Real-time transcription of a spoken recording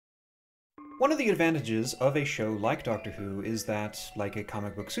One of the advantages of a show like Doctor Who is that, like a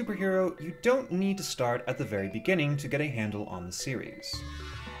comic book superhero, you don't need to start at the very beginning to get a handle on the series.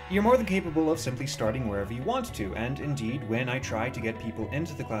 You're more than capable of simply starting wherever you want to, and indeed, when I try to get people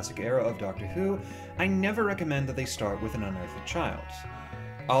into the classic era of Doctor Who, I never recommend that they start with an Unearthly Child.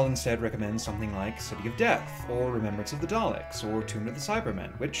 I'll instead recommend something like City of Death, or Remembrance of the Daleks, or Tomb of the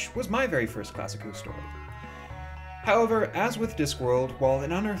Cybermen, which was my very first classic Who story. However, as with Discworld, while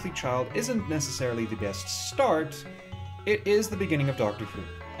An Unearthly Child isn't necessarily the best start, it is the beginning of Doctor Who,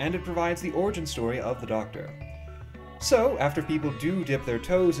 and it provides the origin story of the Doctor. So, after people do dip their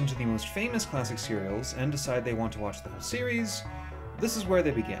toes into the most famous classic serials and decide they want to watch the whole series, this is where they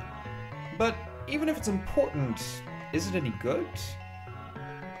begin. But even if it's important, is it any good?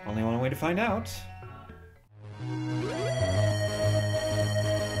 Only one way to find out.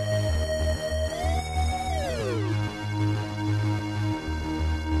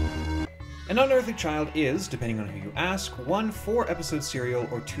 An Unearthly Child is, depending on who you ask, one 4-episode serial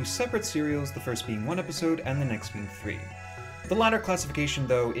or 2 separate serials, the first being 1 episode and the next being 3. The latter classification,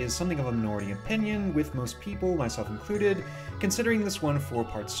 though, is something of a minority opinion, with most people, myself included, considering this one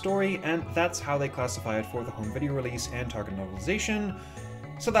 4-part story, and that's how they classify it for the home video release and target novelization,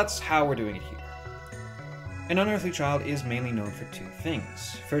 so that's how we're doing it here. An Unearthly Child is mainly known for 2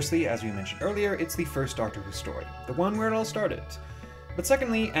 things. Firstly, as we mentioned earlier, it's the first Doctor Who story, the one where it all started. But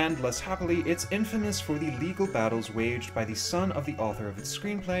secondly, and less happily, it's infamous for the legal battles waged by the son of the author of its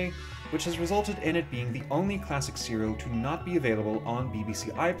screenplay, which has resulted in it being the only classic serial to not be available on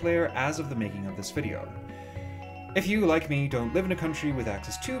BBC iPlayer as of the making of this video. If you, like me, don't live in a country with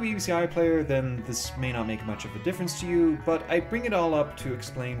access to BBC iPlayer, then this may not make much of a difference to you, but I bring it all up to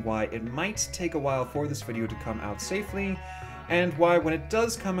explain why it might take a while for this video to come out safely, and why when it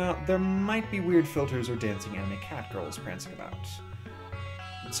does come out, there might be weird filters or dancing anime catgirls prancing about.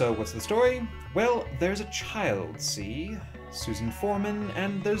 So what's the story? Well, there's a child, see? Susan Foreman,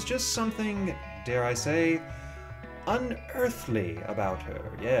 and there's just something, dare I say, unearthly about her.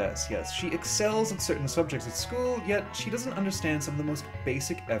 Yes, she excels at certain subjects at school, yet she doesn't understand some of the most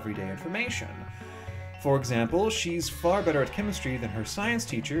basic everyday information. For example, she's far better at chemistry than her science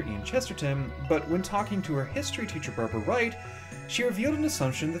teacher, Ian Chesterton, but when talking to her history teacher, Barbara Wright, she revealed an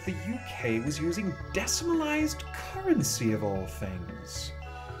assumption that the UK was using decimalized currency of all things.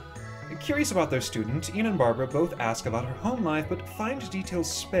 Curious about their student, Ian and Barbara both ask about her home life but find details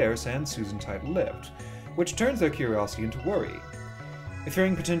sparse and Susan tight-lipped, which turns their curiosity into worry.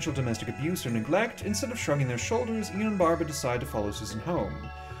 Fearing potential domestic abuse or neglect, instead of shrugging their shoulders, Ian and Barbara decide to follow Susan home.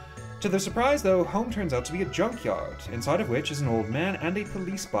 To their surprise, though, home turns out to be a junkyard, inside of which is an old man and a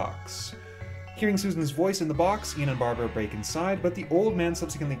police box. Hearing Susan's voice in the box, Ian and Barbara break inside, but the old man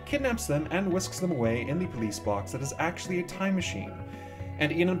subsequently kidnaps them and whisks them away in the police box that is actually a time machine,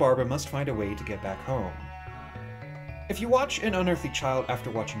 and Ian and Barbara must find a way to get back home. If you watch An Unearthly Child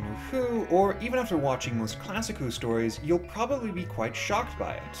after watching New Who, or even after watching most classic Who stories, you'll probably be quite shocked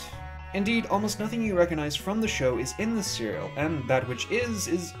by it. Indeed, almost nothing you recognize from the show is in the serial, and that which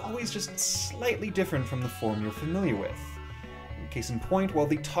is always just slightly different from the form you're familiar with. Case in point, while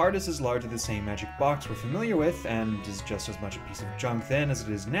the TARDIS is largely the same magic box we're familiar with, and is just as much a piece of junk then as it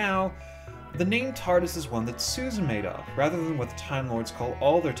is now, the name TARDIS is one that Susan made up, rather than what the Time Lords call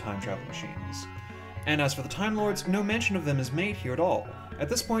all their time travel machines. And as for the Time Lords, no mention of them is made here at all. At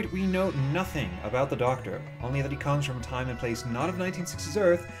this point, we know nothing about the Doctor, only that he comes from a time and place not of 1960s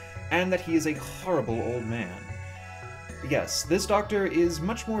Earth, and that he is a horrible old man. Yes, this Doctor is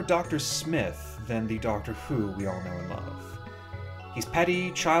much more Dr. Smith than the Doctor Who we all know and love. He's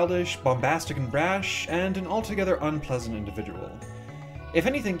petty, childish, bombastic and brash, and an altogether unpleasant individual. If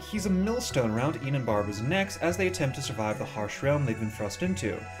anything, he's a millstone around Ian and Barbara's necks as they attempt to survive the harsh realm they've been thrust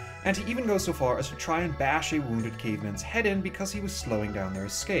into, and he even goes so far as to try and bash a wounded caveman's head in because he was slowing down their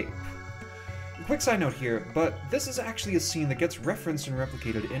escape. Quick side note here, but this is actually a scene that gets referenced and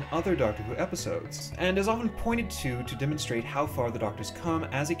replicated in other Doctor Who episodes, and is often pointed to demonstrate how far the Doctor's come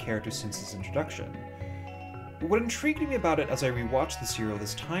as a character since his introduction. What intrigued me about it as I rewatched the serial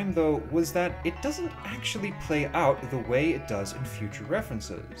this time, though, was that it doesn't actually play out the way it does in future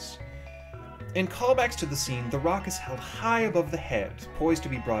references. In callbacks to the scene, the rock is held high above the head, poised to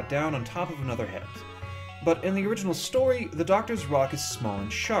be brought down on top of another head. But in the original story, the Doctor's rock is small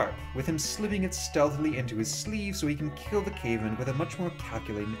and sharp, with him slipping it stealthily into his sleeve so he can kill the caveman with a much more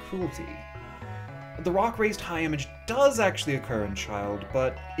calculating cruelty. The rock raised high image does actually occur in Child,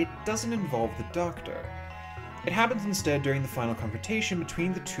 but it doesn't involve the Doctor. It happens instead during the final confrontation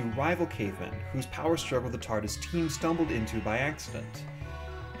between the 2 rival cavemen, whose power struggle the TARDIS team stumbled into by accident.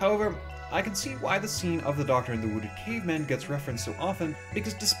 However, I can see why the scene of the Doctor and the Wounded Caveman gets referenced so often,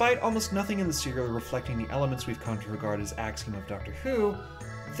 because despite almost nothing in the serial reflecting the elements we've come to regard as axiom of Doctor Who,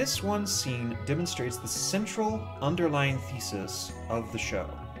 this one scene demonstrates the central underlying thesis of the show.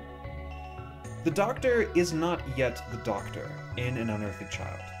 The Doctor is not yet the Doctor in An Unearthly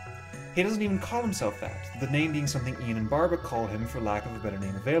Child. He doesn't even call himself that, the name being something Ian and Barbara call him for lack of a better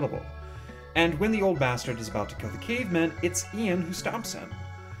name available. And when the old bastard is about to kill the caveman, it's Ian who stops him.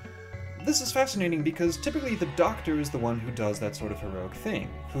 This is fascinating because typically the Doctor is the one who does that sort of heroic thing,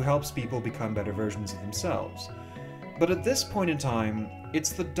 who helps people become better versions of themselves. But at this point in time,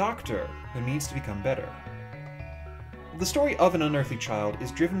 it's the Doctor who needs to become better. The story of An Unearthly Child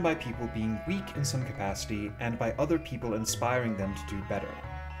is driven by people being weak in some capacity and by other people inspiring them to do better.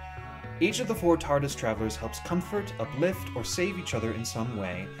 Each of the 4 TARDIS travelers helps comfort, uplift, or save each other in some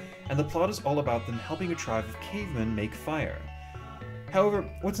way, and the plot is all about them helping a tribe of cavemen make fire. However,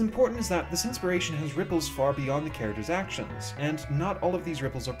 what's important is that this inspiration has ripples far beyond the characters' actions, and not all of these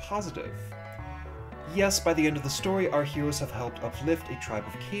ripples are positive. Yes, by the end of the story, our heroes have helped uplift a tribe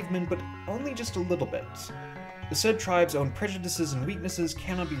of cavemen, but only just a little bit. The said tribe's own prejudices and weaknesses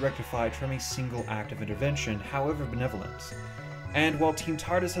cannot be rectified from a single act of intervention, however benevolent. And while Team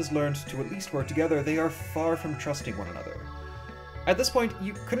TARDIS has learned to at least work together, they are far from trusting one another. At this point,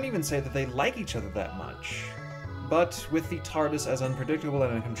 you couldn't even say that they like each other that much. But with the TARDIS as unpredictable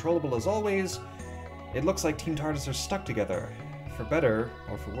and uncontrollable as always, it looks like Team TARDIS are stuck together, for better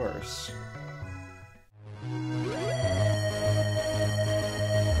or for worse.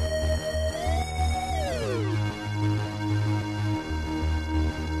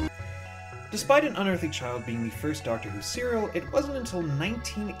 Despite An Unearthly Child being the first Doctor Who serial, it wasn't until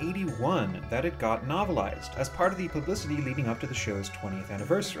 1981 that it got novelized, as part of the publicity leading up to the show's 20th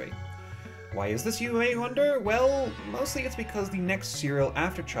anniversary. Why is this, you may wonder? Well, mostly it's because the next serial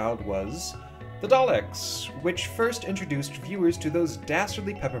after Child was The Daleks, which first introduced viewers to those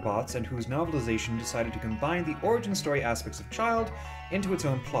dastardly pepperpots and whose novelization decided to combine the origin story aspects of Child into its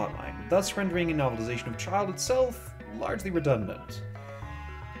own plotline, thus rendering a novelization of Child itself largely redundant.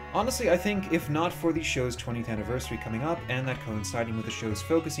 Honestly, I think if not for the show's 20th anniversary coming up, and that coinciding with the show's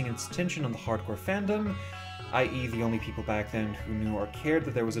focusing its attention on the hardcore fandom, i.e. the only people back then who knew or cared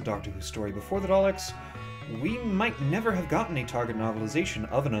that there was a Doctor Who story before the Daleks, we might never have gotten a Target novelization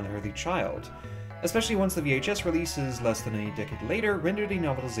of An Unearthly Child, especially once the VHS releases less than a decade later rendered a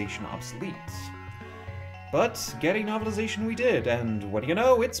novelization obsolete. But get a novelization we did, and what do you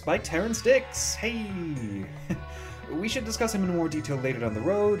know, it's by Terrance Dicks! Hey! We should discuss him in more detail later down the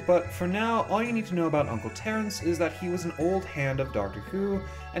road, but for now, all you need to know about Uncle Terrance is that he was an old hand of Doctor Who,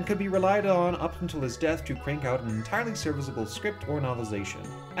 and could be relied on up until his death to crank out an entirely serviceable script or novelization.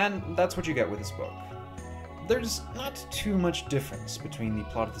 And that's what you get with this book. There's not too much difference between the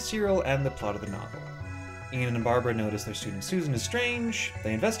plot of the serial and the plot of the novel. Ian and Barbara notice their student Susan is strange,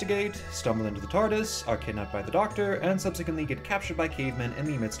 they investigate, stumble into the TARDIS, are kidnapped by the Doctor, and subsequently get captured by cavemen in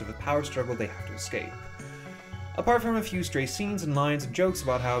the midst of a power struggle they have to escape. Apart from a few stray scenes and lines and jokes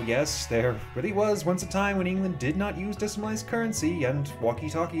about how, yes, there really was once a time when England did not use decimalized currency, and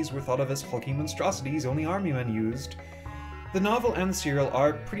walkie-talkies were thought of as hulking monstrosities only army men used, the novel and the serial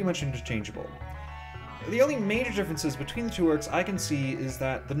are pretty much interchangeable. The only major differences between the two works I can see is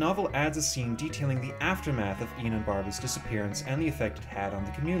that the novel adds a scene detailing the aftermath of Ian and Barbara's disappearance and the effect it had on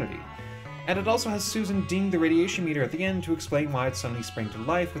the community. And it also has Susan ding the radiation meter at the end to explain why it suddenly sprang to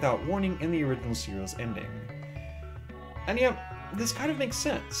life without warning in the original serial's ending. And yeah, this kind of makes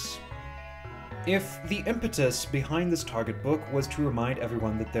sense. If the impetus behind this Target book was to remind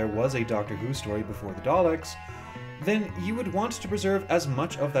everyone that there was a Doctor Who story before the Daleks, then you would want to preserve as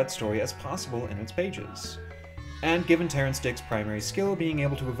much of that story as possible in its pages. And given Terrance Dicks' primary skill being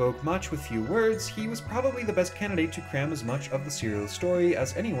able to evoke much with few words, he was probably the best candidate to cram as much of the serial story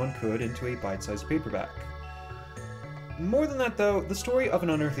as anyone could into a bite-sized paperback. More than that though, the story of An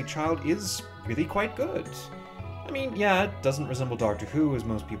Unearthly Child is really quite good. I mean, yeah, it doesn't resemble Doctor Who as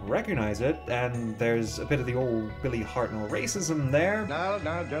most people recognize it, and there's a bit of the old Billy Hartnell racism there. Now,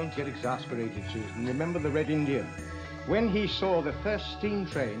 don't get exasperated, Susan. Remember the Red Indian. When he saw the first steam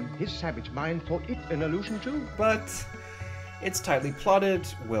train, his savage mind thought it an illusion too. But it's tightly plotted,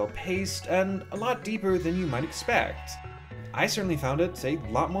 well-paced, and a lot deeper than you might expect. I certainly found it a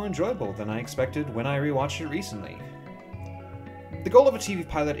lot more enjoyable than I expected when I rewatched it recently. The goal of a TV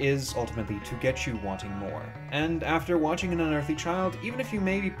pilot is, ultimately, to get you wanting more, and after watching An Unearthly Child, even if you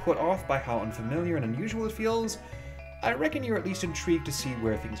may be put off by how unfamiliar and unusual it feels, I reckon you're at least intrigued to see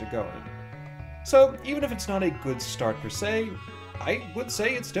where things are going. So, even if it's not a good start per se, I would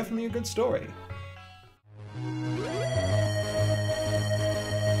say it's definitely a good story.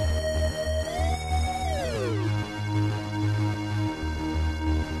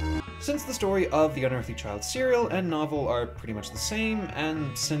 Since the story of the Unearthly Child serial and novel are pretty much the same,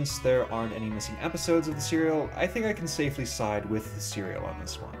 and since there aren't any missing episodes of the serial, I think I can safely side with the serial on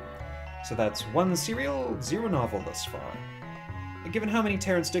this one. So that's 1 serial, 0 novel thus far. Given how many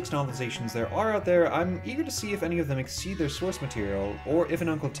Terrance Dicks novelizations there are out there, I'm eager to see if any of them exceed their source material, or if an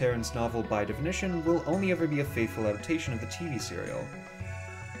Uncle Terrance novel by definition will only ever be a faithful adaptation of the TV serial.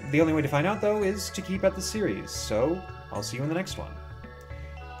 The only way to find out, though, is to keep at the series, so I'll see you in the next one.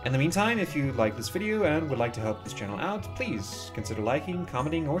 In the meantime, if you like this video and would like to help this channel out, please consider liking,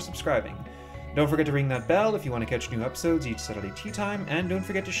 commenting, or subscribing. Don't forget to ring that bell if you want to catch new episodes each Saturday tea time, and don't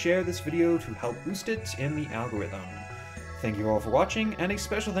forget to share this video to help boost it in the algorithm. Thank you all for watching, and a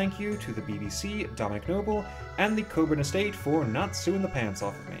special thank you to the BBC, Dominic Noble, and the Coburn Estate for not suing the pants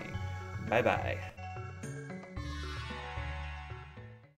off of me. Bye bye.